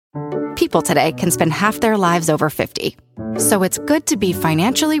People today can spend half their lives over 50. So it's good to be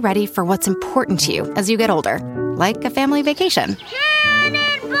financially ready for what's important to you as you get older, like a family vacation.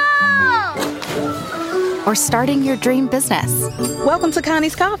 Or starting your dream business. Welcome to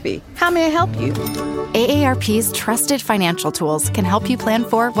Connie's Coffee. How may I help you? AARP's trusted financial tools can help you plan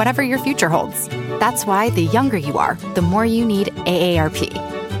for whatever your future holds. That's why the younger you are, the more you need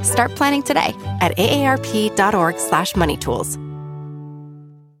AARP. Start planning today at aarp.org/moneytools.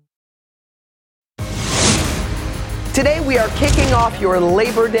 Today we are kicking off your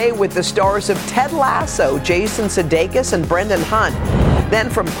Labor Day with the stars of Ted Lasso, Jason Sudeikis and Brendan Hunt. Then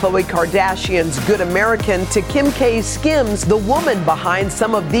from Khloe Kardashian's Good American to Kim K's Skims, the woman behind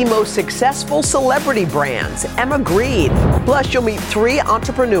some of the most successful celebrity brands, Emma Grede. Plus, you'll meet 3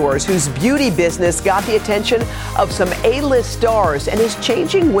 entrepreneurs whose beauty business got the attention of some A-list stars and is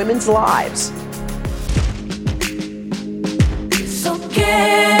changing women's lives.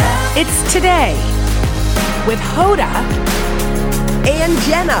 It's Today with Hoda and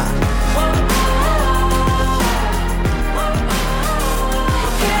Jenna.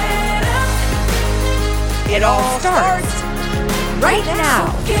 It all starts right now.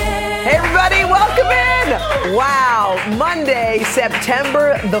 Hey everybody, welcome in! Wow, Monday,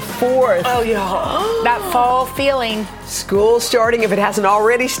 September the 4th. Oh, yeah. That fall feeling. School starting, if it hasn't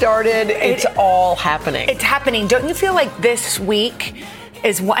already started, it's all happening. It's happening. Don't you feel like this week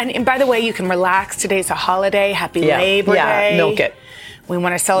is one? And by the way, you can relax. Today's a holiday. Happy Labor Day. Yeah, milk it. We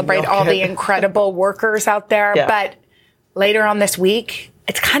want to celebrate all the incredible workers out there. Yeah. But later on this week,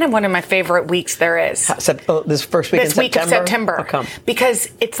 it's kind of one of my favorite weeks there is. This first week in September? This week of September. How come? Because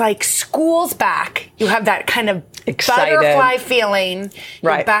it's like school's back. You have that kind of excited butterfly feeling.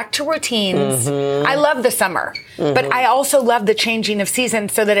 You're right. back to routines. I love the summer, but I also love the changing of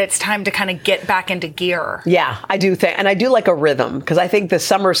seasons so that it's time to kind of get back into gear. Yeah, I do think, and I do like a rhythm because I think the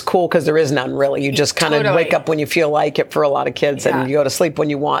summer's cool because there is none really. You just kind of wake up when you feel like it for a lot of kids and you go to sleep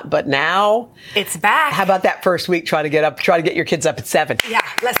when you want. But now it's back. How about that first week? Try to get your kids up at 7. Yeah,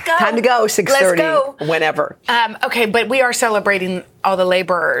 let's go. Time to go, 6:30, let's go. Whenever. Okay, but we are celebrating all the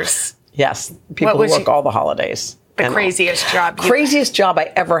laborers. Yes, people who work all the holidays. The craziest job. Craziest job I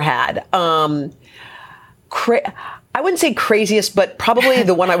ever had. I wouldn't say craziest, but probably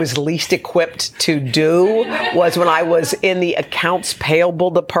the one I was least equipped to do was when I was in the accounts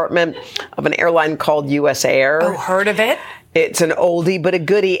payable department of an airline called US Air. Oh, heard of it? It's an oldie but a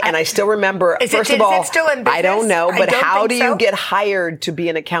goodie, and I still remember, first of all, is it still in business? I don't know, but how do you get hired to be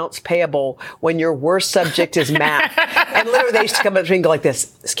an accounts payable when your worst subject is math? And literally they used to come up to me and go like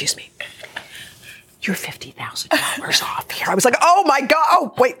this, excuse me, you're $50,000 off here. I was like, oh my God,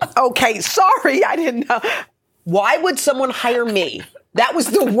 oh wait, okay, sorry, I didn't know. Why would someone hire me? That was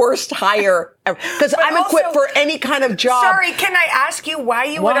the worst hire ever. Because I'm equipped for any kind of job. Sorry, can I ask you why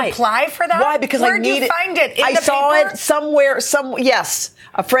you would apply for that? Why? Because Where'd you find it? In I the saw paper? it somewhere. Yes.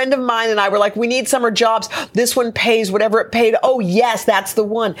 A friend of mine and I were like, we need summer jobs. This one pays whatever it paid. Oh, yes, that's the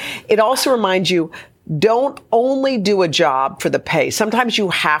one. It also reminds you, don't only do a job for the pay. Sometimes you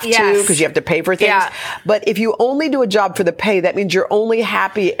have to because you have to pay for things. Yeah. But if you only do a job for the pay, that means you're only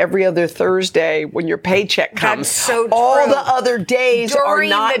happy every other Thursday when your paycheck comes. That's so true. All the other days are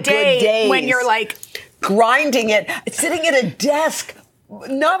not good days. When you're like grinding it, sitting at a desk.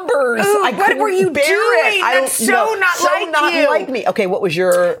 Numbers. Ooh, what were you doing? That's so not like me. Okay, what was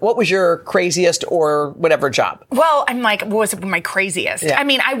your craziest or whatever job? Well, I'm like, what was my craziest? Yeah. I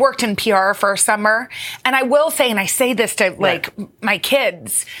mean, I worked in PR for a summer, and I will say, and I say this to like my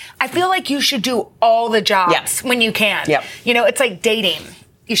kids, I feel like you should do all the jobs when you can. Yep. You know, it's like dating.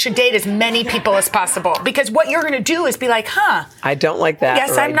 You should date as many people as possible because what you're going to do is be like, I don't like that.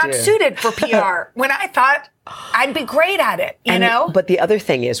 Yes, I'm not suited for PR. When I thought I'd be great at it, you know? But the other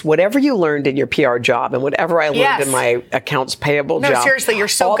thing is, whatever you learned in your PR job and whatever I learned in my accounts payable job. No, seriously, you're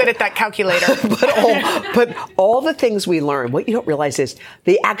so good at that calculator. but all the things we learn, what you don't realize is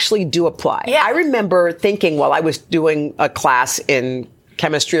they actually do apply. Yeah. I remember thinking while I was doing a class in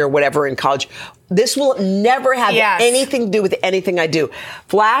chemistry or whatever in college, this will never have anything to do with anything I do.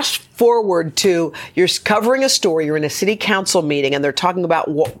 Flash forward to you're covering a story, you're in a city council meeting, and they're talking about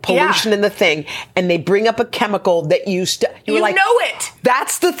pollution in the thing, and they bring up a chemical that you like, know it.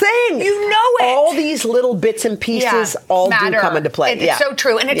 That's the thing. You know it. All these little bits and pieces all do come into play. It's so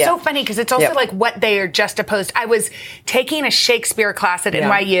true. And it's so funny because it's also like what they are just opposed. I was taking a Shakespeare class at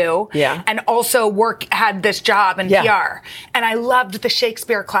NYU and also had this job in PR. And I loved the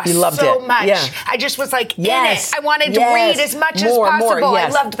Shakespeare class so much. Yeah. I just was like in it. I wanted to read as much as possible. I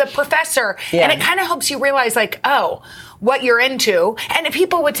loved the professor. And it kind of helps you realize like, what you're into. And if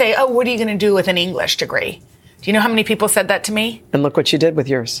people would say, what are you going to do with an English degree? Do you know how many people said that to me? And look what you did with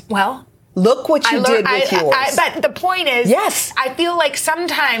yours. Well, look what you did with yours. But the point is, yes, I feel like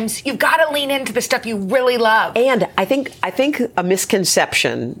sometimes you've got to lean into the stuff you really love. And I think a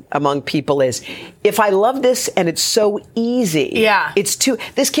misconception among people is, if I love this and it's so easy,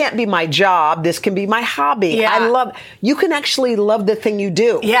 this can't be my job. This can be my hobby. Yeah. You can actually love the thing you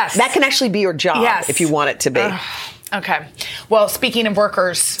do. Yes. That can actually be your job if you want it to be. Okay. Well, speaking of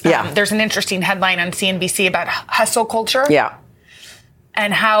workers, there's an interesting headline on CNBC about hustle culture. Yeah.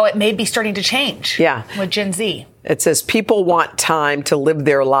 And how it may be starting to change. Yeah. With Gen Z. It says people want time to live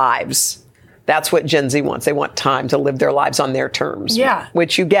their lives. That's what Gen Z wants. They want time to live their lives on their terms. Yeah.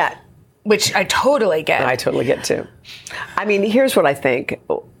 Which you get. Which I totally get. I totally get too. I mean, here's what I think.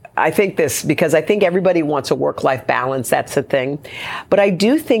 I think this because I think everybody wants a work-life balance. That's the thing. But I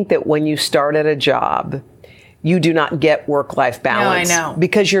do think that when you start at a job, you do not get work-life balance. No, I know.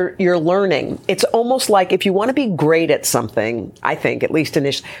 Because you're learning. It's almost like if you want to be great at something, I think, at least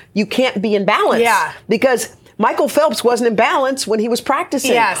initially, you can't be in balance. Yeah. Because Michael Phelps wasn't in balance when he was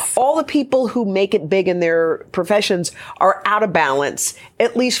practicing. Yes. All the people who make it big in their professions are out of balance,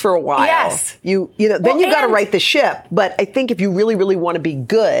 at least for a while. Yes. Then you got to right the ship. But I think if you really, really want to be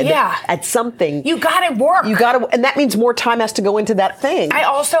good at something, you got to work. And that means more time has to go into that thing. I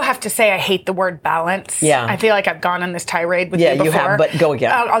also have to say I hate the word balance. Yeah. I feel like I've gone on this tirade with you before. Yeah, you have, but go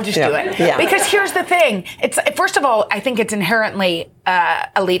again. I'll just do it. Yeah. Because here's the thing. It's first of all, I think it's inherently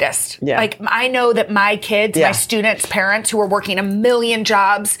elitist. Yeah. Like, I know that my kids, my students' parents who are working a million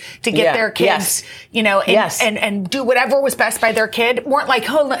jobs to get their kids, and do whatever was best by their kid, weren't like,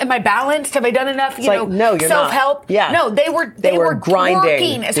 oh, am I balanced? Have I done enough? No, you're self-help. Not. Yeah. No, they were grinding,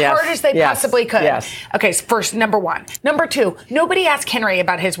 working as hard as they possibly could. Yes. Okay, so first, number one. Number two, nobody asked Henry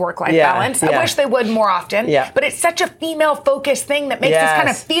about his work-life balance. I wish they would more often. Yeah. But it's such a female-focused thing that makes us kind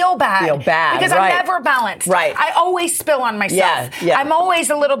of feel bad. Because I'm never balanced. Right. I always spill on myself. Yeah. I'm always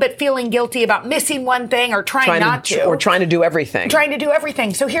a little bit feeling guilty about missing one thing or trying not to. Or trying to do everything.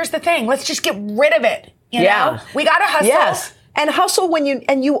 So here's the thing. Let's just get rid of it. You know? We got to hustle. Yes. And hustle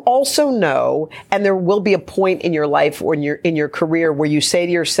and you also know, and there will be a point in your life or in your career where you say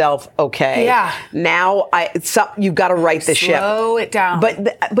to yourself, okay, now you've got to right the ship. Slow it down.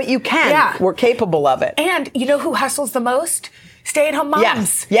 But you can. Yeah. We're capable of it. And you know who hustles the most? Stay-at-home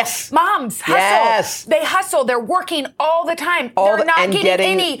moms. Yes. Moms hustle. Yes. They hustle. They're working all the time. They're not getting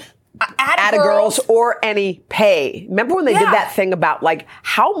any Attagirls or any pay. Remember when they did that thing about like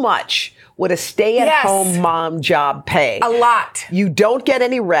how much would a stay-at-home mom job pay? A lot. You don't get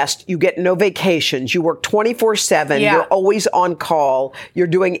any rest. You get no vacations. You work 24/7. Yeah. You're always on call. You're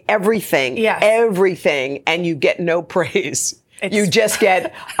doing everything. Yes. Everything. And you get no praise. You just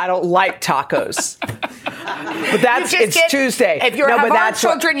get, I don't like tacos. But it's Tuesday. If you have our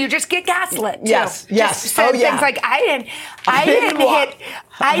children, you just get gaslit. Too. Yes. Just things like, I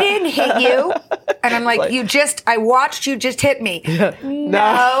didn't hit you. And I'm like, I watched you just hit me.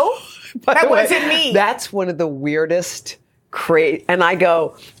 No. That wasn't me. That's one of the weirdest and I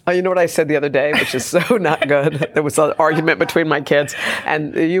go, oh, you know what I said the other day, which is so not good. There was an argument between my kids,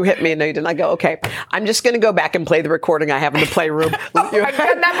 and you hit me, and no, you didn't. I go, okay, I'm just going to go back and play the recording I have in the playroom. I've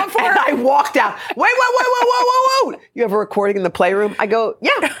done that before. And I walked out. Wait. You have a recording in the playroom? I go,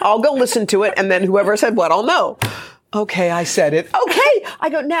 yeah, I'll go listen to it, and then whoever said what, I'll know. Okay, I said it. Okay. I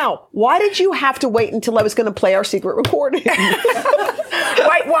go, now, why did you have to wait until I was going to play our secret recording?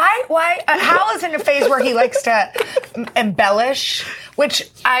 Why? Hal is in a phase where he likes to embellish, which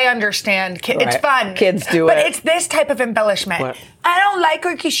I understand. It's fun. Kids do but it. But it's this type of embellishment. What? I don't like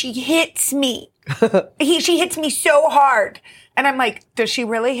her because she hits me. She hits me so hard. And I'm like, does she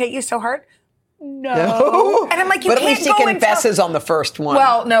really hit you so hard? No. And I'm like, you but can't at least he confesses on the first one.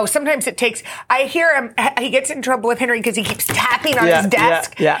 Well, no, sometimes it takes, I hear him, he gets in trouble with Henry because he keeps tapping on his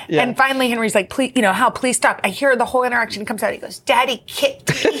desk. Yeah. And finally Henry's like, please, Hal, please stop. I hear the whole interaction comes out. He goes, Daddy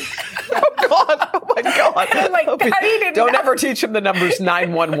kicked me. Oh my God. I'm like, Daddy did Don't ever teach him the numbers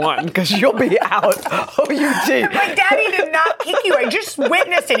 911 because you'll be out. OUT. I'm like, Daddy did not kick you. I just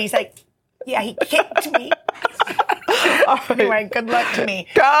witnessed it. He's like, yeah, he kicked me. Right. Anyway, good luck to me.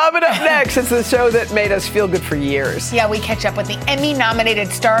 Coming up next, it's the show that made us feel good for years. Yeah, we catch up with the Emmy-nominated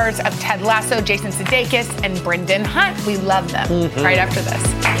stars of Ted Lasso, Jason Sudeikis, and Brendan Hunt. We love them. Right after this.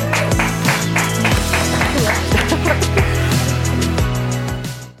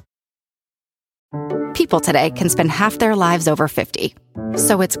 People today can spend half their lives over 50.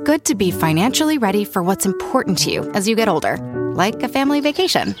 So it's good to be financially ready for what's important to you as you get older, like a family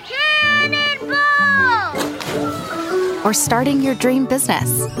vacation. or starting your dream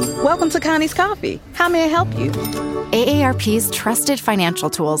business. Welcome to Connie's Coffee. How may I help you? AARP's trusted financial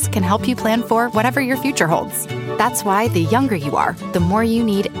tools can help you plan for whatever your future holds. That's why the younger you are, the more you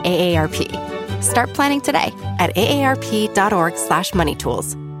need AARP. Start planning today at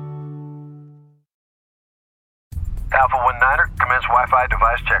aarp.org/moneytools. Alpha 19er, commence Wi-Fi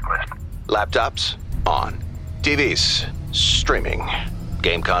device checklist. Laptops, on. TVs, streaming.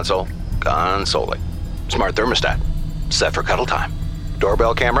 Game console, consoling. Smart thermostat, set for cuddle time.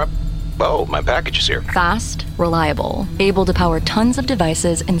 Doorbell camera, oh, my package is here. Fast, reliable, able to power tons of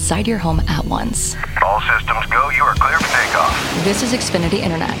devices inside your home at once. All systems go, you are clear for takeoff. This is Xfinity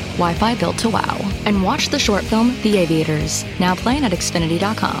Internet, Wi-Fi built to wow. And watch the short film, The Aviators, now playing at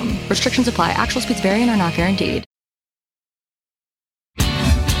Xfinity.com. Restrictions apply. Actual speeds vary and are not guaranteed.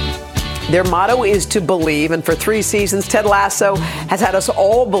 Their motto is to believe, and for 3 seasons, Ted Lasso has had us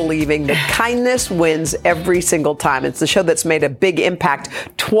all believing that kindness wins every single time. It's the show that's made a big impact.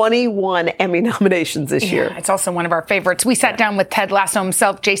 21 Emmy nominations this year. It's also one of our favorites. We sat down with Ted Lasso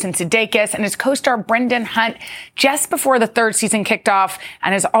himself, Jason Sudeikis, and his co-star Brendan Hunt just before the 3rd season kicked off.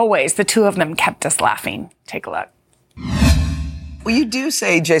 And as always, the two of them kept us laughing. Take a look. Well, you do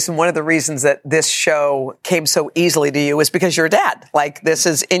say, Jason, one of the reasons that this show came so easily to you is because you're a dad. Like, this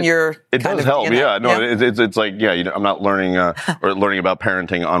is in your It does help, DNA. Yeah. No, yeah. It's like, yeah, I'm not learning or learning about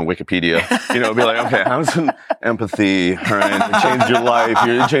parenting on Wikipedia. It'd be like, okay, how's empathy? All right, change your life,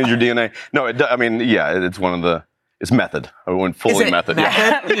 change your DNA. No, it's one of the... It's method. I went fully method.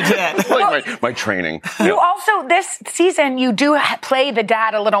 Yeah. You did. Like my training. You also, this season, you do play the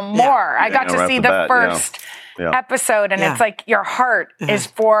dad a little more. I got to see the first... episode, and it's like your heart is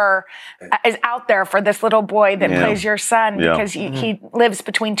out there for this little boy that plays your son because he lives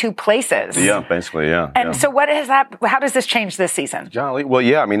between 2 places. Yeah, basically, yeah. And so how does this change this season? Jolly. Well,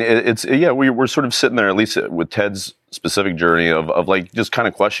 yeah, we're sort of sitting there, at least with Ted's specific journey of like just kind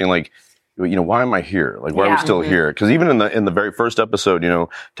of questioning, like, why am I here? Like, why are we still here? Because even in the very first episode,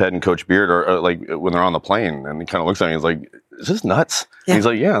 Ted and Coach Beard are like, when they're on the plane, and he kind of looks at me, he's like, is this nuts? And he's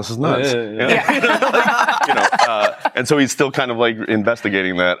like, yeah, this is nuts. And so he's still kind of like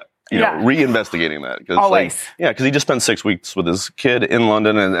investigating that, reinvestigating that. Always. Because he just spent 6 weeks with his kid in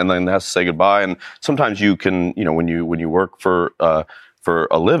London and then has to say goodbye. And sometimes you can, when you work for a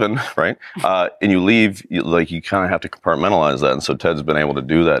living, right? And you leave, you kind of have to compartmentalize that. And so Ted's been able to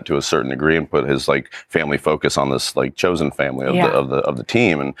do that to a certain degree and put his like family focus on this like chosen family of the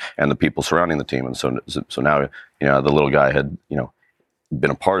team and the people surrounding the team. And so now, the little guy had, been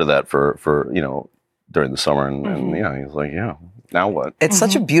a part of that for during the summer. And he's like, now what? It's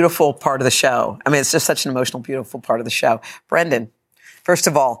such a beautiful part of the show. I mean, it's just such an emotional, beautiful part of the show. Brendan, first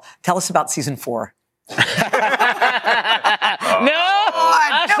of all, tell us about season 4. Here's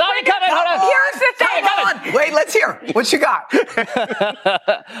the thing. Wait, let's hear. What you got?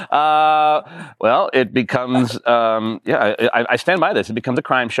 Well, it becomes, I stand by this. It becomes a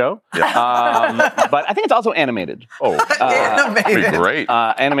crime show. Yeah. But I think it's also animated. Animated. Great.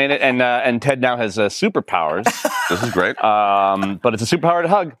 Animated, and Ted now has superpowers. This is great. But it's a superpowered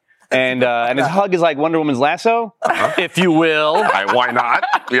hug. And his hug is like Wonder Woman's lasso, if you will. Why not?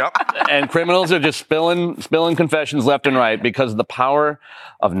 Yep. And criminals are just spilling confessions left and right because of the power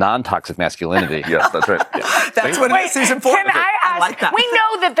of non-toxic masculinity. Yes, that's right. Yeah. That's what it is, season 4. Can I ask? like that. We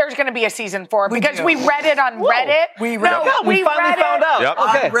know that there's going to be a season 4 because we read it on Reddit. We finally found out. Yep.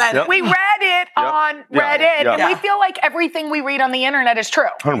 Okay. Reddit. We read it on Reddit, and we feel like everything we read on the internet is true.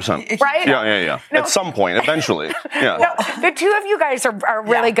 100%. Right? Yeah. No. At some point, eventually. Yeah. No, the two of you guys are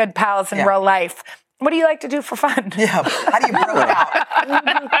really good pals in real life. What do you like to do for fun? Yeah. How do you bro it out?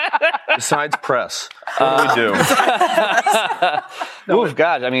 Besides press, what do we do? Oh,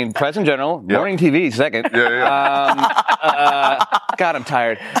 gosh. I mean, press in general. Morning TV, second. Yeah. God, I'm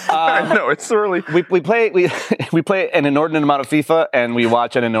tired. No, it's early. We play an inordinate amount of FIFA, and we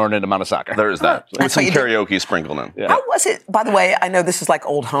watch an inordinate amount of soccer. There is that. With some karaoke sprinkled in. Yeah. How was it, by the way, I know this is like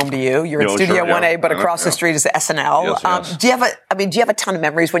old home to you. You're in Studio 1A, but across the street is SNL. Yes. Do you have a ton of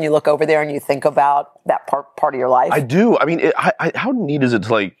memories when you look over there and you think about that part of your life? I do. I mean, how neat is it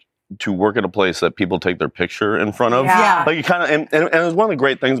to work at a place that people take their picture in front of? Yeah. Like you kind of, and it's one of the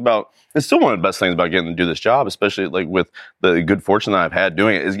great things about, it's still one of the best things about getting to do this job, especially like with the good fortune that I've had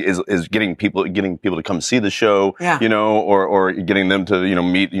doing it, is getting people to come see the show, or getting them to,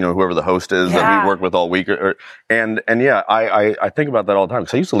 meet, whoever the host is that we work with all week. I think about that all the time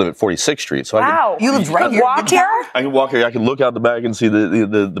because I used to live at 46th Street. So you lived right here? Walk here? I can walk here. I can look out the back and see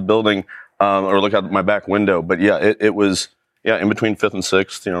the building, or look out my back window. But it was, in between 5th and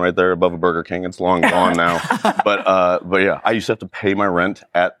 6th, right there above a Burger King. It's long gone now. But I used to have to pay my rent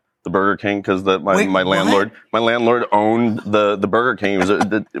at the Burger King because my landlord owned the Burger King. It was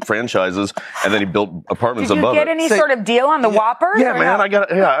the franchises, and then he built apartments above it. Did you get any sort of deal on the Whoppers? Yeah, man, no?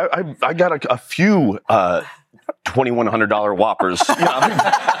 I got a few $2,100 Whoppers.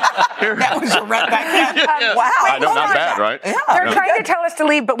 That was your rent back then. Wow. I know, not bad, right? Yeah. They're trying to tell us to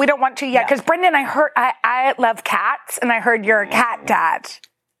leave, but we don't want to yet. Because Brendan, I love cats, and I heard you're a cat dad.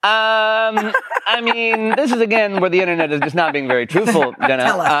 I mean, this is again where the internet is just not being very truthful, Jenna.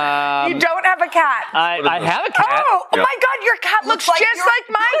 You don't have a cat. I have a cat. Oh my God, your cat looks just like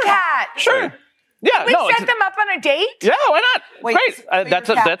my cat. Sure. Yeah, we set them up on a date? Yeah, why not? Wait, great.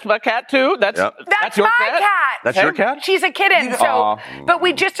 That's my cat too. That's your my cat. That's your cat? She's a kitten. But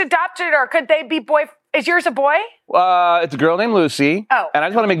we just adopted her. Could they be boy? Is yours a boy? It's a girl named Lucy. Oh. And I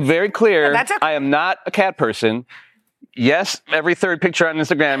just want to make very clear, that's okay. I am not a cat person. Yes, every third picture on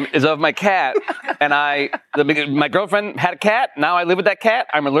Instagram is of my cat. And my girlfriend had a cat. Now I live with that cat.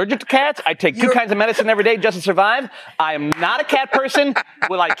 I'm allergic to cats. I take 2 kinds of medicine every day just to survive. I am not a cat person.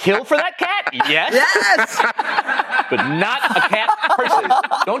 Will I kill for that cat? Yes. Yes. But not a cat person.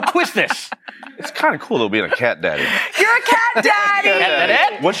 Don't twist this. It's kind of cool though being a cat daddy. You're a cat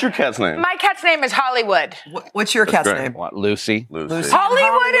daddy. What's your cat's name? My cat's name is Hollywood. What's your cat's name? What, Lucy.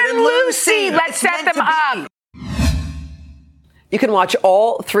 Hollywood and Lucy. Let's set them up. You can watch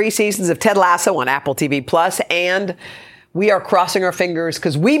all 3 seasons of Ted Lasso on Apple TV Plus, and we are crossing our fingers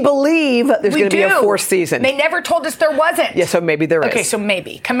because we believe there's going to be a 4th season. They never told us there wasn't. Yeah, so maybe there is. Okay, so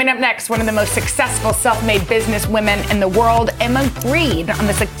maybe. Coming up next, one of the most successful self-made business women in the world, Emma Grede, on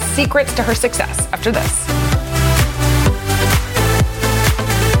the secrets to her success. After this.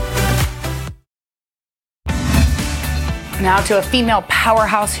 Now to a female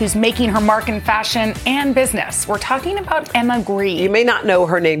powerhouse who's making her mark in fashion and business. We're talking about Emma Grede. You may not know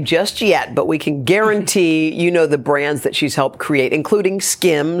her name just yet, but we can guarantee you know the brands that she's helped create, including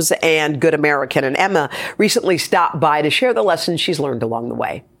Skims and Good American. And Emma recently stopped by to share the lessons she's learned along the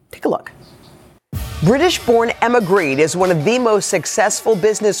way. Take a look. British-born Emma Grede is one of the most successful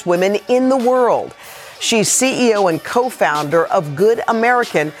businesswomen in the world. She's CEO and co-founder of Good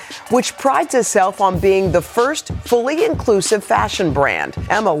American, which prides itself on being the first fully inclusive fashion brand.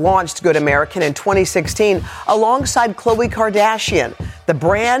 Emma launched Good American in 2016 alongside Khloe Kardashian. The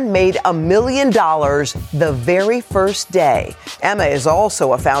brand made $1 million the very first day. Emma is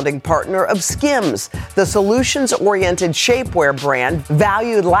also a founding partner of Skims, the solutions-oriented shapewear brand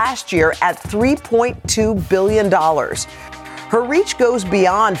valued last year at $3.2 billion. Her reach goes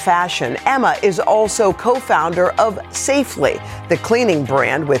beyond fashion. Emma is also co-founder of Safely, the cleaning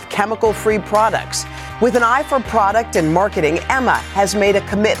brand with chemical-free products. With an eye for product and marketing, Emma has made a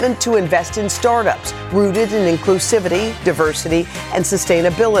commitment to invest in startups rooted in inclusivity, diversity, and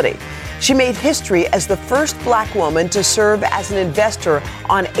sustainability. She made history as the first Black woman to serve as an investor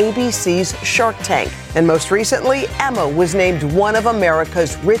on ABC's Shark Tank. And most recently, Emma was named one of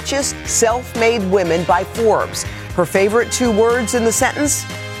America's richest self-made women by Forbes. Her favorite 2 words in the sentence?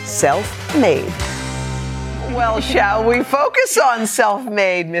 Self-made. Well, shall we focus on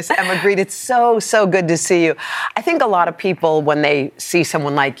self-made, Miss Emma Grede? It's so good to see you. I think a lot of people, when they see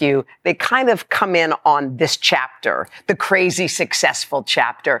someone like you, they kind of come in on this chapter, the crazy successful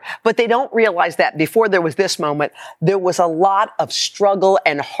chapter, but they don't realize that before there was this moment, there was a lot of struggle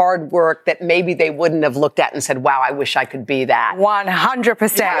and hard work that maybe they wouldn't have looked at and said, wow, I wish I could be that.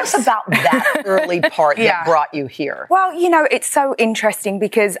 100%. Tell us about that early part that brought you here. Well, it's so interesting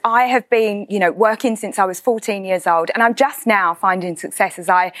because I have been, working since I was 14 years old, and I'm just now finding success as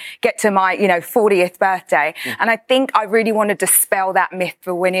I get to my, 40th birthday. And I think I really want to dispel that myth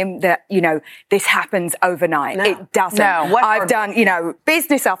for women that, this happens overnight. No. It doesn't. No. I've done,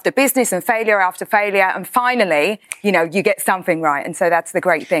 business after business and failure after failure. And finally, you get something right. And so that's the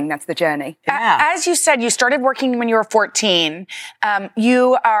great thing. That's the journey. Yeah. As you said, you started working when you were 14.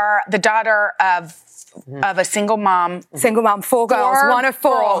 You are the daughter of a single mom. 4 girls. One of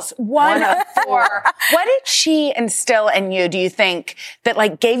 4. One of 4. What did she instill in you, do you think,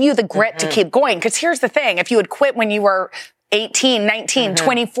 that gave you the grit to keep going? Because here's the thing. If you had quit when you were 18, 19,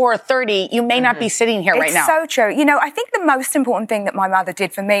 24, 30, you may not be sitting here right now. It's so true. I think the most important thing that my mother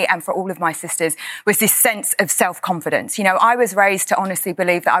did for me and for all of my sisters was this sense of self-confidence. I was raised to honestly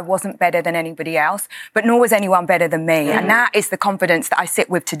believe that I wasn't better than anybody else, but nor was anyone better than me. And that is the confidence that I sit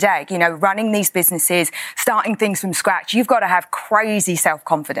with today. Running these businesses, starting things from scratch, you've got to have crazy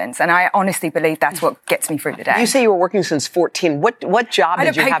self-confidence. And I honestly believe that's what gets me through the day. You say you were working since 14. What job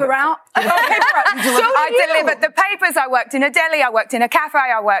did you have? I had a paper route. I delivered the papers. I worked in in a deli, I worked in a cafe,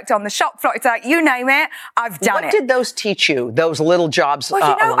 I worked on the shop floor. It's like, you name it, I've done it. What did those teach you, those little jobs? Well,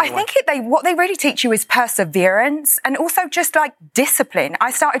 I think what they really teach you is perseverance and also just like discipline.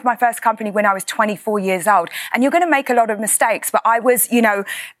 I started my first company when I was 24 years old, and you're going to make a lot of mistakes, but I was,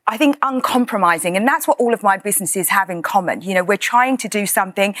 I think uncompromising. And that's what all of my businesses have in common. We're trying to do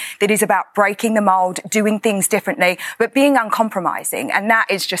something that is about breaking the mold, doing things differently, but being uncompromising. And that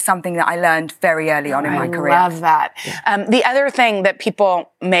is just something that I learned very early on in my career. I love that. The other thing that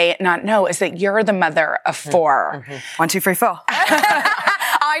people may not know is that you're the mother of 4. 1, 2, 3, 4.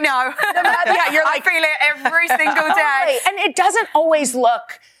 I know. You're like, I feel it every single day. And it doesn't always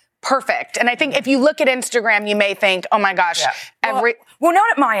look perfect. And I think if you look at Instagram, you may think, oh my gosh, Well,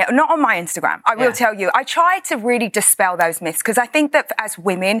 not on my Instagram. I will tell you. I try to really dispel those myths because I think that as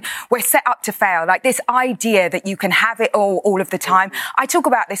women, we're set up to fail. Like this idea that you can have it all of the time. I talk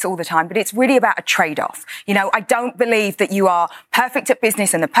about this all the time, but it's really about a trade-off. I don't believe that you are perfect at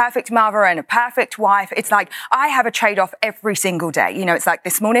business and the perfect mother and a perfect wife. It's like I have a trade-off every single day. It's like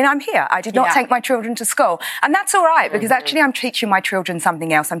this morning I'm here. I did not take my children to school. And that's all right because actually I'm teaching my children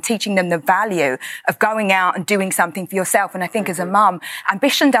something else. I'm teaching them the value of going out and doing something for yourself. And I think as a mum,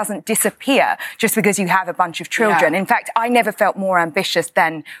 ambition doesn't disappear just because you have a bunch of children. In fact, I never felt more ambitious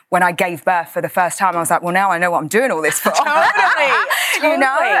than when I gave birth for the first time. I was like, well, now I know what I'm doing all this for. Totally.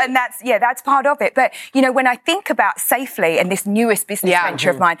 And that's part of it. But, when I think about Safely and this newest business venture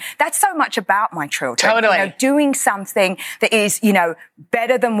of mine, that's so much about my children. Totally. Doing something that is,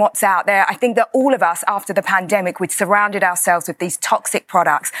 better than what's out there. I think that all of us, after the pandemic, we'd surrounded ourselves with these toxic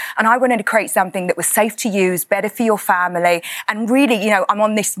products. And I wanted to create something that was safe to use, better for your family, and really, I'm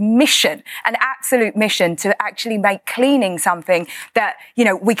on this mission, an absolute mission to actually make cleaning something that,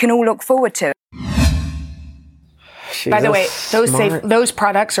 we can all look forward to. By the way, those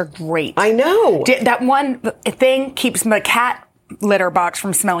products are great. I know. That one thing keeps my cat litter box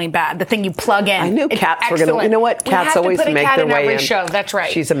from smelling bad. The thing you plug in. I knew cats were going to. You know what? Cats always make their way in. Every show. That's right.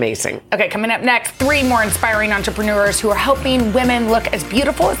 She's amazing. Okay, coming up next, 3 more inspiring entrepreneurs who are helping women look as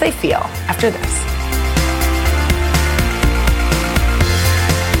beautiful as they feel after this.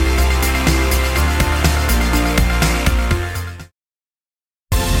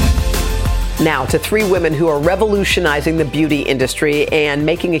 Now to 3 women who are revolutionizing the beauty industry and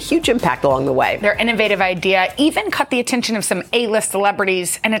making a huge impact along the way. Their innovative idea even caught the attention of some A-list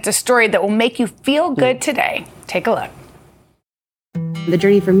celebrities, and it's a story that will make you feel good today. Take a look. The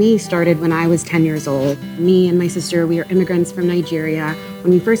journey for me started when I was 10 years old. Me and my sister, we are immigrants from Nigeria.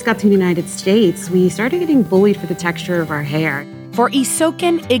 When we first got to the United States, we started getting bullied for the texture of our hair. For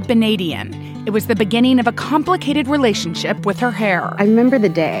Isoken Igbenadian, it was the beginning of a complicated relationship with her hair. I remember the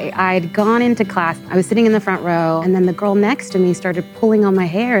day. I'd gone into class. I was sitting in the front row, and then the girl next to me started pulling on my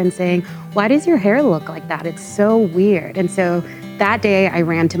hair and saying, "Why does your hair look like that? It's so weird." And so that day, I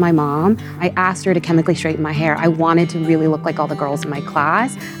ran to my mom. I asked her to chemically straighten my hair. I wanted to really look like all the girls in my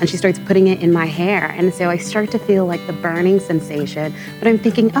class, and she starts putting it in my hair. And so I start to feel like the burning sensation, but I'm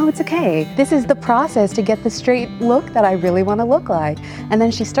thinking, oh, it's okay. This is the process to get the straight look that I really want to look like. And then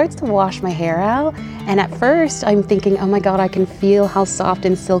she starts to wash my hair out, and at first, I'm thinking, oh my God, I can feel how soft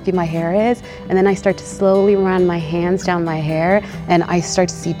and silky my hair is. And then I start to slowly run my hands down my hair, and I start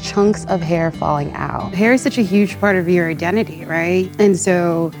to see chunks of hair falling out. Hair is such a huge part of your identity, right? And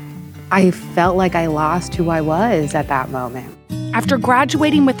so I felt like I lost who I was at that moment. After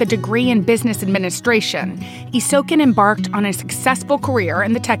graduating with a degree in business administration, Isoken embarked on a successful career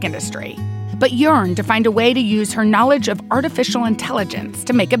in the tech industry, but yearned to find a way to use her knowledge of artificial intelligence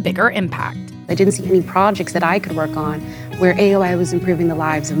to make a bigger impact. I didn't see any projects that I could work on where AOI was improving the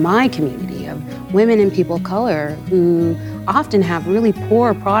lives of my community, of women and people of color who often have really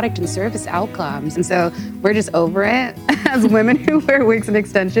poor product and service outcomes. And so we're just over it. As women who wear wigs and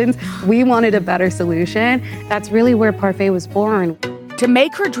extensions, we wanted a better solution. That's really where Parfait was born. To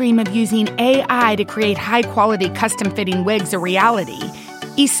make her dream of using AI to create high-quality custom-fitting wigs a reality,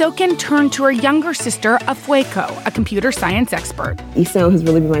 Isoken turned to her younger sister, Afueko, a computer science expert. Iso has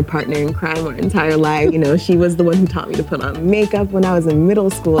really been my partner in crime our entire life. She was the one who taught me to put on makeup when I was in middle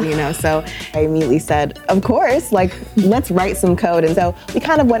school, so I immediately said, of course, let's write some code. And so we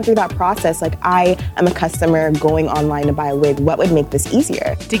kind of went through that process. I am a customer going online to buy a wig. What would make this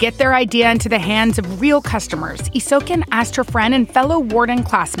easier? To get their idea into the hands of real customers, Isoken asked her friend and fellow Wharton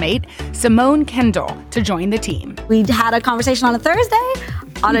classmate, Simone Kendall, to join the team. We had a conversation on a Thursday.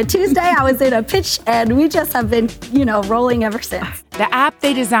 On a Tuesday, I was in a pitch, and we just have been, rolling ever since. The app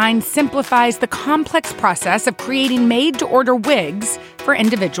they designed simplifies the complex process of creating made-to-order wigs for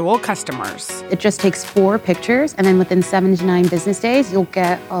individual customers. It just takes 4 pictures, and then within 7 to 9 business days, you'll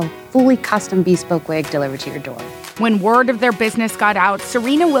get a fully custom bespoke wig delivered to your door. When word of their business got out,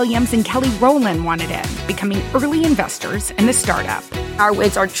 Serena Williams and Kelly Rowland wanted in, becoming early investors in the startup. Our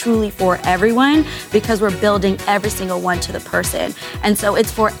wigs are truly for everyone because we're building every single one to the person. And so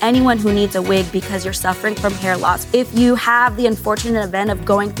it's for anyone who needs a wig because you're suffering from hair loss. If you have the unfortunate event of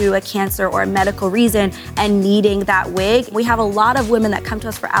going through a cancer or a medical reason and needing that wig, we have a lot of women that come to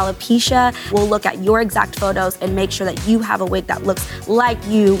us for alopecia. We'll look at your exact photos and make sure that you have a wig that looks like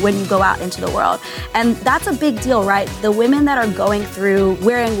you when you go out into the world. And that's a big deal, right? The women that are going through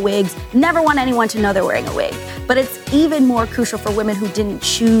wearing wigs never want anyone to know they're wearing a wig. But it's even more crucial for women who didn't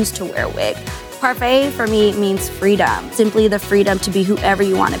choose to wear a wig. Parfait for me means freedom, simply the freedom to be whoever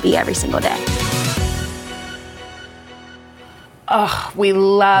you want to be every single day. Oh, we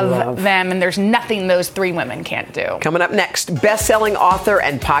love them, and there's nothing those three women can't do. Coming up next, best-selling author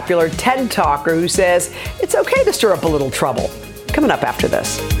and popular TED Talker who says it's okay to stir up a little trouble. Coming up after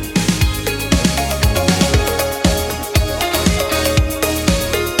this.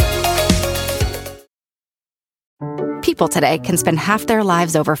 People today can spend half their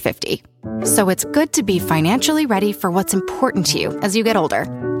lives over 50. So it's good to be financially ready for what's important to you as you get older,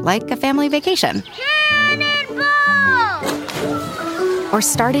 like a family vacation. Or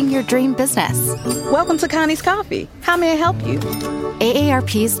starting your dream business. Welcome to Connie's Coffee. How may I help you?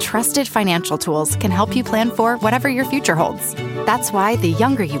 AARP's trusted financial tools can help you plan for whatever your future holds. That's why the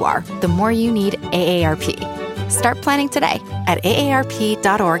younger you are, the more you need AARP. Start planning today at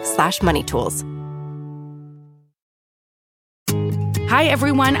aarp.org/moneytools. Hi,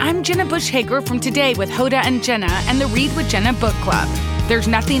 everyone. I'm Jenna Bush Hager from Today with Hoda and Jenna and the Read with Jenna book club. There's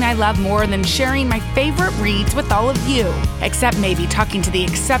nothing I love more than sharing my favorite reads with all of you, except maybe talking to the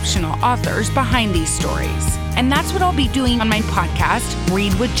exceptional authors behind these stories. And that's what I'll be doing on my podcast,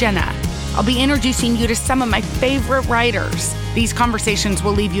 Read with Jenna. I'll be introducing you to some of my favorite writers. These conversations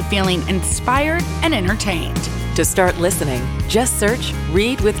will leave you feeling inspired and entertained. To start listening, just search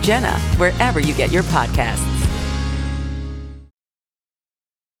Read with Jenna wherever you get your podcasts.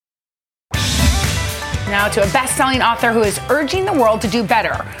 Now to a best-selling author who is urging the world to do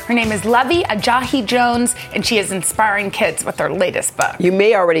better. Her name is Luvvie Ajayi Jones, and she is inspiring kids with her latest book. You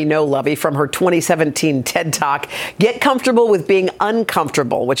may already know Luvvie from her 2017 TED Talk, Get Comfortable with Being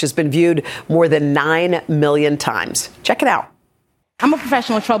Uncomfortable, which has been viewed more than 9 million times. Check it out. I'm a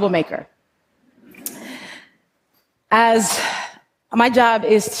professional troublemaker. As my job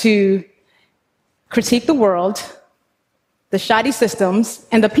is to critique the world, the shoddy systems,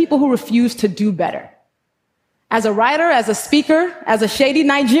 and the people who refuse to do better. As a writer, as a speaker, as a shady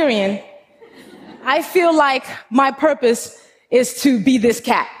Nigerian, I feel like my purpose is to be this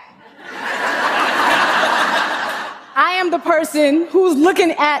cat. I am the person who's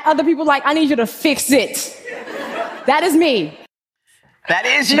looking at other people like, I need you to fix it. That is me. That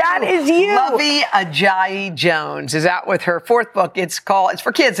is you. That is you. Luvvie Ajayi Jones is out with her fourth book. It's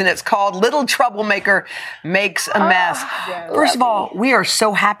for kids, and it's called Little Troublemaker Makes a Mess. First of all, we are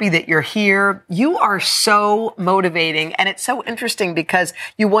so happy that you're here. You are so motivating, and it's so interesting because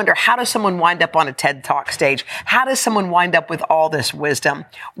you wonder, how does someone wind up on a TED Talk stage? How does someone wind up with all this wisdom?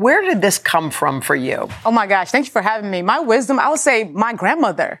 Where did this come from for you? Oh my gosh, thank you for having me. My wisdom, I would say my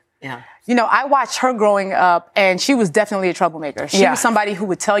grandmother. Yeah. You know, I watched her growing up, and she was definitely a troublemaker. She was somebody who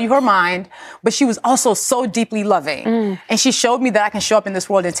would tell you her mind, but she was also so deeply loving. And she showed me that I can show up in this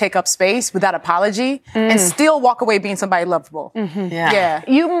world and take up space without apology and still walk away being somebody lovable. Yeah.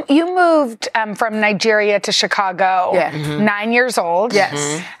 You moved from Nigeria to Chicago, 9 years old.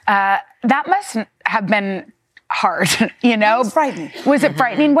 Yes. That must have been hard, you know? It was frightening. Was it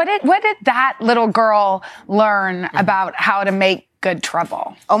frightening? What did that little girl learn about how to make good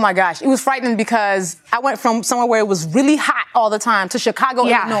trouble? Oh my gosh. It was frightening because I went from somewhere where it was really hot all the time to Chicago,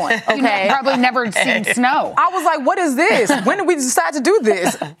 Illinois. Okay. You probably never seen snow. I was like, what is this? When did we decide to do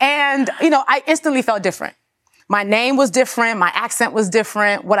this? And, you know, I instantly felt different. My name was different. My accent was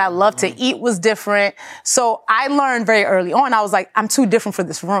different. What I loved to eat was different. So I learned very early on, I was like, I'm too different for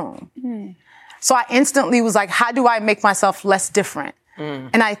this room. So I instantly was like, how do I make myself less different?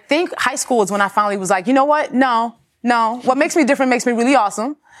 And I think high school is when I finally was like, you know what? No. What makes me different makes me really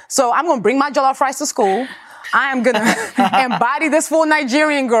awesome. So I'm going to bring my jollof rice to school. I am going to embody this full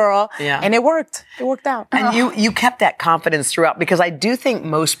Nigerian girl. And it worked. It worked out. And you kept that confidence throughout, because I do think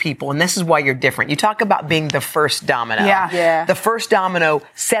most people, and this is why you're different, you talk about being the first domino. The first domino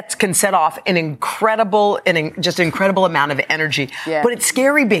can set off an incredible amount of energy. But it's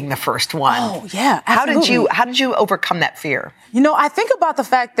scary being the first one. Oh, yeah, absolutely. How did you overcome that fear? You know, I think about the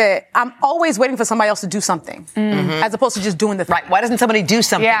fact that I'm always waiting for somebody else to do something, as opposed to just doing the thing. Right. Why doesn't somebody do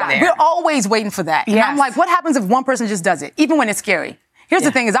something there? We're always waiting for that. And I'm like, what happens if one person just does it, even when it's scary? Here's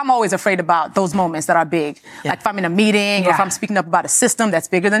the thing is I'm always afraid about those moments that are big. Like if I'm in a meeting or if I'm speaking up about a system that's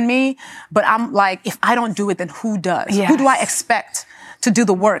bigger than me. But I'm like, if I don't do it, then who does? Yes. Who do I expect to do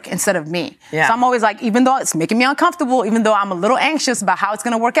the work instead of me? Yeah. So I'm always like, even though it's making me uncomfortable, even though I'm a little anxious about how it's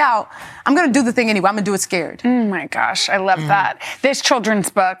going to work out, I'm going to do the thing anyway. I'm going to do it scared. Oh my gosh, I love that. This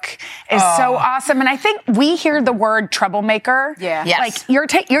children's book is so awesome. And I think we hear the word troublemaker. Yeah. Yes. Like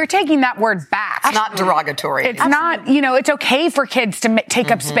you're taking that word back. It's not derogatory. It's not, it's okay for kids to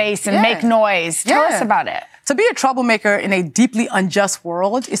take up space and make noise. Tell us about it. To be a troublemaker in a deeply unjust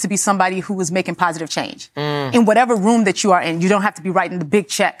world is to be somebody who is making positive change. In whatever room that you are in, you don't have to be writing the big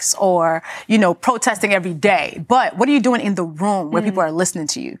checks or, protesting every day. But what are you doing in the room where people are listening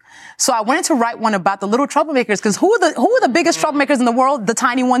to you? So I wanted to write one about the little troublemakers because who are the biggest troublemakers in the world? The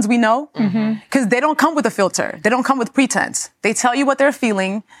tiny ones we know. Because they don't come with a filter. They don't come with pretense. They tell you what they're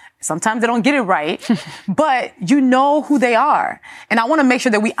feeling. Sometimes they don't get it right, but you know who they are. And I want to make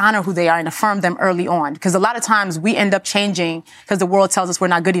sure that we honor who they are and affirm them early on. Because a lot of times we end up changing because the world tells us we're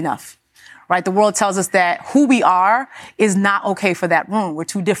not good enough, right? The world tells us that who we are is not okay for that room. We're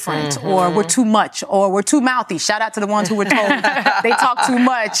too different or we're too much or we're too mouthy. Shout out to the ones who were told they talk too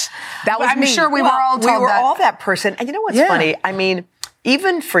much. That was me. I'm sure we were all told that. We were all that person. And you know what's funny? I mean,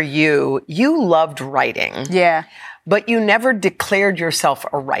 even for you loved writing. Yeah. But you never declared yourself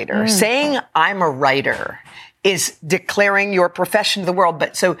a writer. Saying I'm a writer is declaring your profession to the world.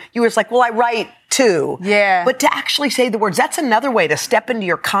 But so you were like, well, I write too. Yeah. But to actually say the words, that's another way to step into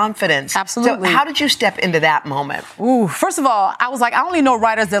your confidence. Absolutely. So how did you step into that moment? Ooh, first of all, I was like, I only know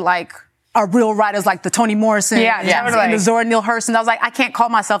writers that are real writers like the Toni Morrison and the Zora Neale Hurston. I was like, I can't call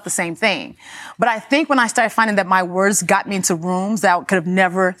myself the same thing. But I think when I started finding that my words got me into rooms that I could have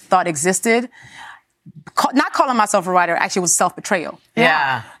never thought existed, not calling myself a writer actually was self-betrayal.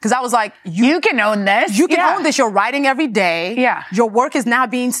 Yeah. Because I was like, you can own this. You can own this. You're writing every day. Yeah. Your work is now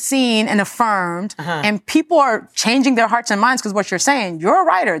being seen and affirmed. And people are changing their hearts and minds because what you're saying. You're a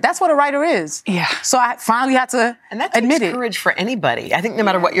writer. That's what a writer is. Yeah. So I finally had to admit it. Courage for anybody. I think no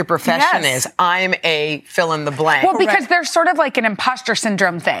matter what your profession is, I'm a fill in the blank. Well, because there's sort of like an imposter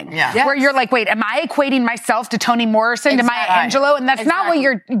syndrome thing. Yeah. Where you're like, wait, am I equating myself to Toni Morrison, to Maya Angelou? And that's not what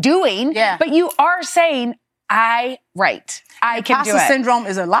you're doing. Yeah. But you are saying, I write. I can do it. Imposter syndrome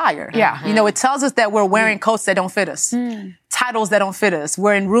is a liar. Yeah. It tells us that we're wearing coats that don't fit us, titles that don't fit us.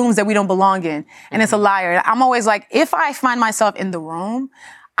 We're in rooms that we don't belong in, and it's a liar. I'm always like, if I find myself in the room,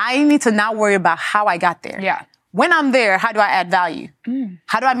 I need to not worry about how I got there. Yeah. When I'm there, how do I add value?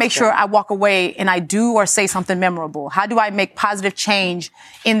 How do I make sure I walk away and I do or say something memorable? How do I make positive change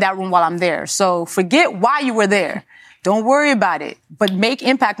in that room while I'm there? So forget why you were there. Don't worry about it, but make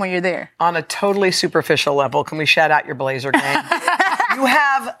impact when you're there. On a totally superficial level, can we shout out your blazer game? You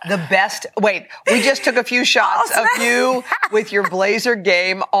have the best. Wait, we just took a few shots of you with your blazer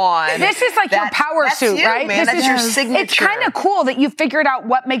game on. This is like your power suit, you, right? Man. That's your signature. It's kind of cool that you figured out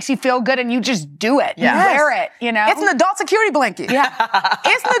what makes you feel good and you just do it. Yes. You wear it, It's an adult security blanket. Yeah.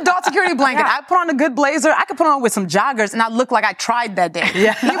 It's an adult security blanket. I put on a good blazer. I could put on with some joggers and I look like I tried that day.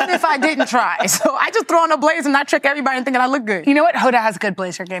 Yeah. Even if I didn't try. So I just throw on a blazer and I trick everybody and thinking I look good. You know what? Hoda has a good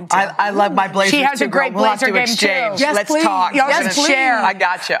blazer game too. I love my blazer. She has a great blazer game too. Yes, Let's please. talk. Yes, please. Share. I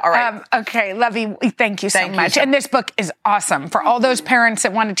gotcha. All right. Okay, Luvvie, thank you so much. And this book is awesome. For all those parents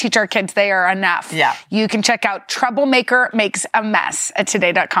that want to teach our kids they are enough. Yeah. You can check out Troublemaker Makes a Mess at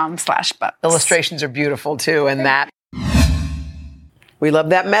today.com/books. Illustrations are beautiful too, and that. We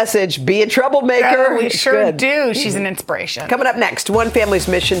love that message. Be a troublemaker. Oh, we It's sure good. do. She's an inspiration. Coming up next, one family's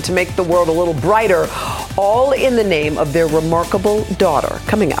mission to make the world a little brighter, all in the name of their remarkable daughter.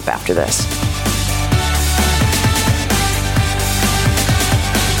 Coming up after this.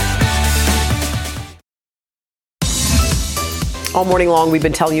 All morning long, we've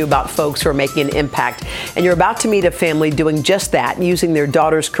been telling you about folks who are making an impact, and you're about to meet a family doing just that, using their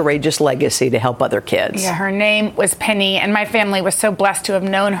daughter's courageous legacy to help other kids. Yeah, her name was Penny, and my family was so blessed to have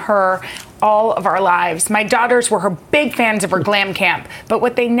known her all of our lives. My daughters were her big fans of her glam camp, but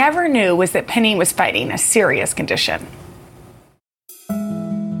what they never knew was that Penny was fighting a serious condition.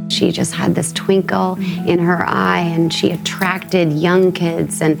 She just had this twinkle in her eye, and she attracted young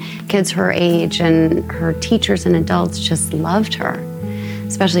kids and kids her age, and her teachers and adults just loved her,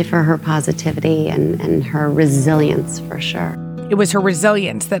 especially for her positivity and her resilience, for sure. It was her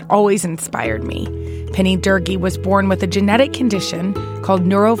resilience that always inspired me. Penny Durkee was born with a genetic condition called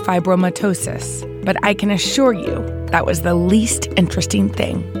neurofibromatosis, but I can assure you that was the least interesting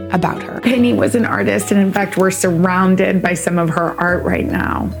thing about her. Penny was an artist, and in fact, we're surrounded by some of her art right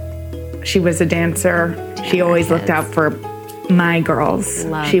now. She was a dancer. She always looked out for my girls.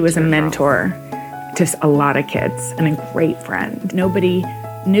 She was a mentor to to a lot of kids and a great friend. Nobody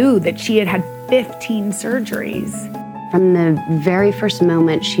knew that she had had 15 surgeries. From the very first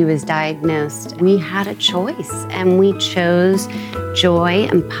moment she was diagnosed, we had a choice, and we chose joy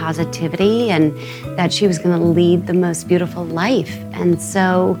and positivity and that she was going to lead the most beautiful life. And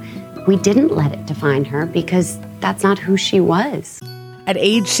so we didn't let it define her because that's not who she was. At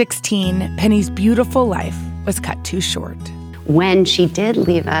age 16, Penny's beautiful life was cut too short. When she did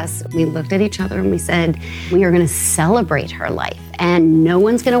leave us, we looked at each other and we said, we are going to celebrate her life. And no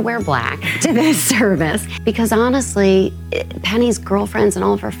one's going to wear black to this service. Because honestly, Penny's girlfriends and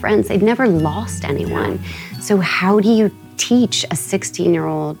all of her friends, they'd never lost anyone. So how do you teach a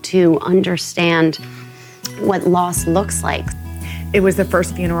 16-year-old to understand what loss looks like? It was the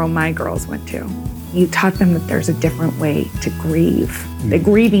first funeral my girls went to. You taught them that there's a different way to grieve. The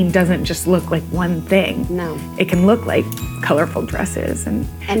grieving doesn't just look like one thing. No. It can look like colorful dresses and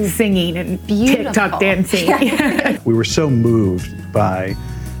singing and TikTok dancing. Yeah. We were so moved by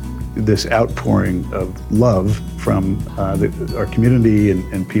this outpouring of love from our community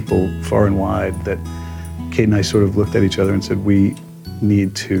and people far and wide that Kate and I sort of looked at each other and said, we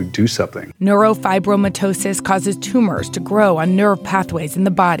need to do something. Neurofibromatosis causes tumors to grow on nerve pathways in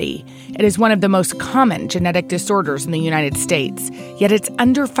the body. It is one of the most common genetic disorders in the United States, yet it's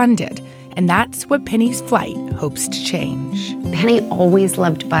underfunded, and that's what Penny's Flight hopes to change. Penny always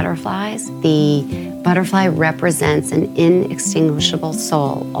loved butterflies. The butterfly represents an inextinguishable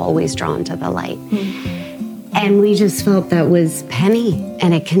soul, always drawn to the light. And we just felt that was Penny,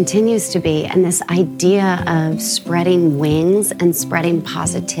 and it continues to be. And this idea of spreading wings and spreading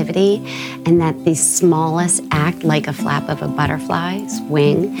positivity, and that the smallest act, like a flap of a butterfly's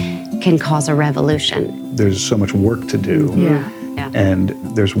wing, can cause a revolution. There's so much work to do. Yeah. And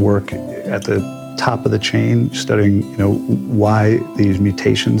there's work at the top of the chain, studying, why these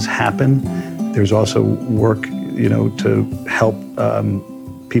mutations happen. There's also work, to help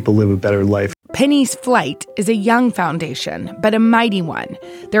people live a better life. Penny's Flight is a young foundation, but a mighty one.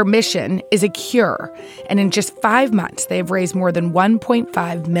 Their mission is a cure, and in just 5 months, they have raised more than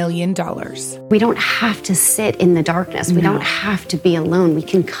 $1.5 million. We don't have to sit in the darkness. No. We don't have to be alone. We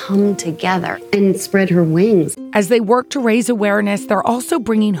can come together and spread her wings. As they work to raise awareness, they're also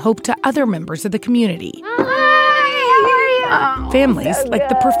bringing hope to other members of the community. Hi, how are you? Families like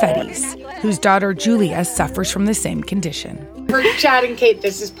the Parfaits, whose daughter Julia suffers from the same condition. For Chad and Kate,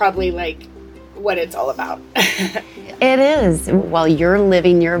 this is probably what it's all about. It is. While you're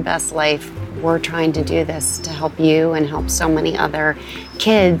living your best life, we're trying to do this to help you and help so many other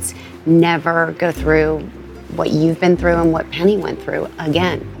kids never go through what you've been through and what Penny went through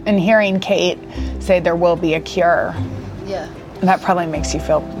again. And hearing Kate say there will be a cure, yeah, that probably makes you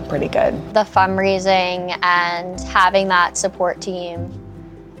feel pretty good. The fundraising and having that support team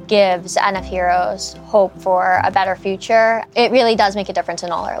gives NF Heroes hope for a better future. It really does make a difference in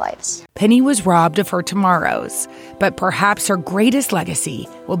all our lives. Penny was robbed of her tomorrows, but perhaps her greatest legacy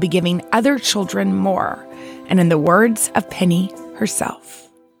will be giving other children more. And in the words of Penny herself.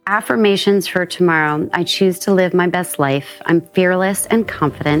 Affirmations for tomorrow. I choose to live my best life. I'm fearless and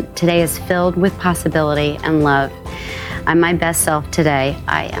confident. Today is filled with possibility and love. I'm my best self today.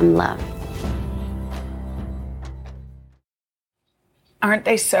 I am love. Aren't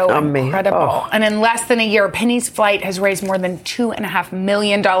they so incredible? Oh. And in less than a year, Penny's Flight has raised more than $2.5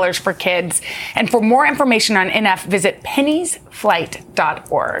 million for kids. And for more information on NF, visit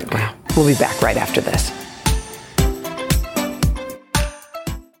pennysflight.org. Wow. We'll be back right after this.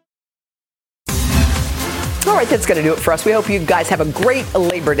 All right, that's going to do it for us. We hope you guys have a great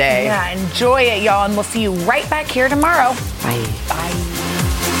Labor Day. Yeah, enjoy it, y'all. And we'll see you right back here tomorrow. Bye. Bye.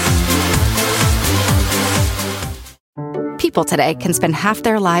 People today can spend half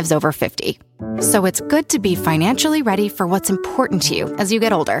their lives over 50. So it's good to be financially ready for what's important to you as you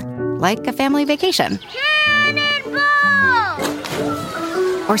get older, like a family vacation.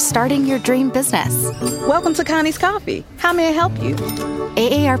 Or starting your dream business. Welcome to Connie's Coffee. How may I help you?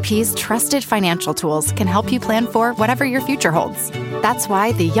 AARP's trusted financial tools can help you plan for whatever your future holds. That's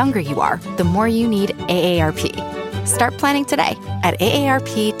why the younger you are, the more you need AARP. Start planning today at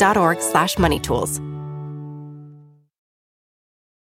aarp.org/moneytools.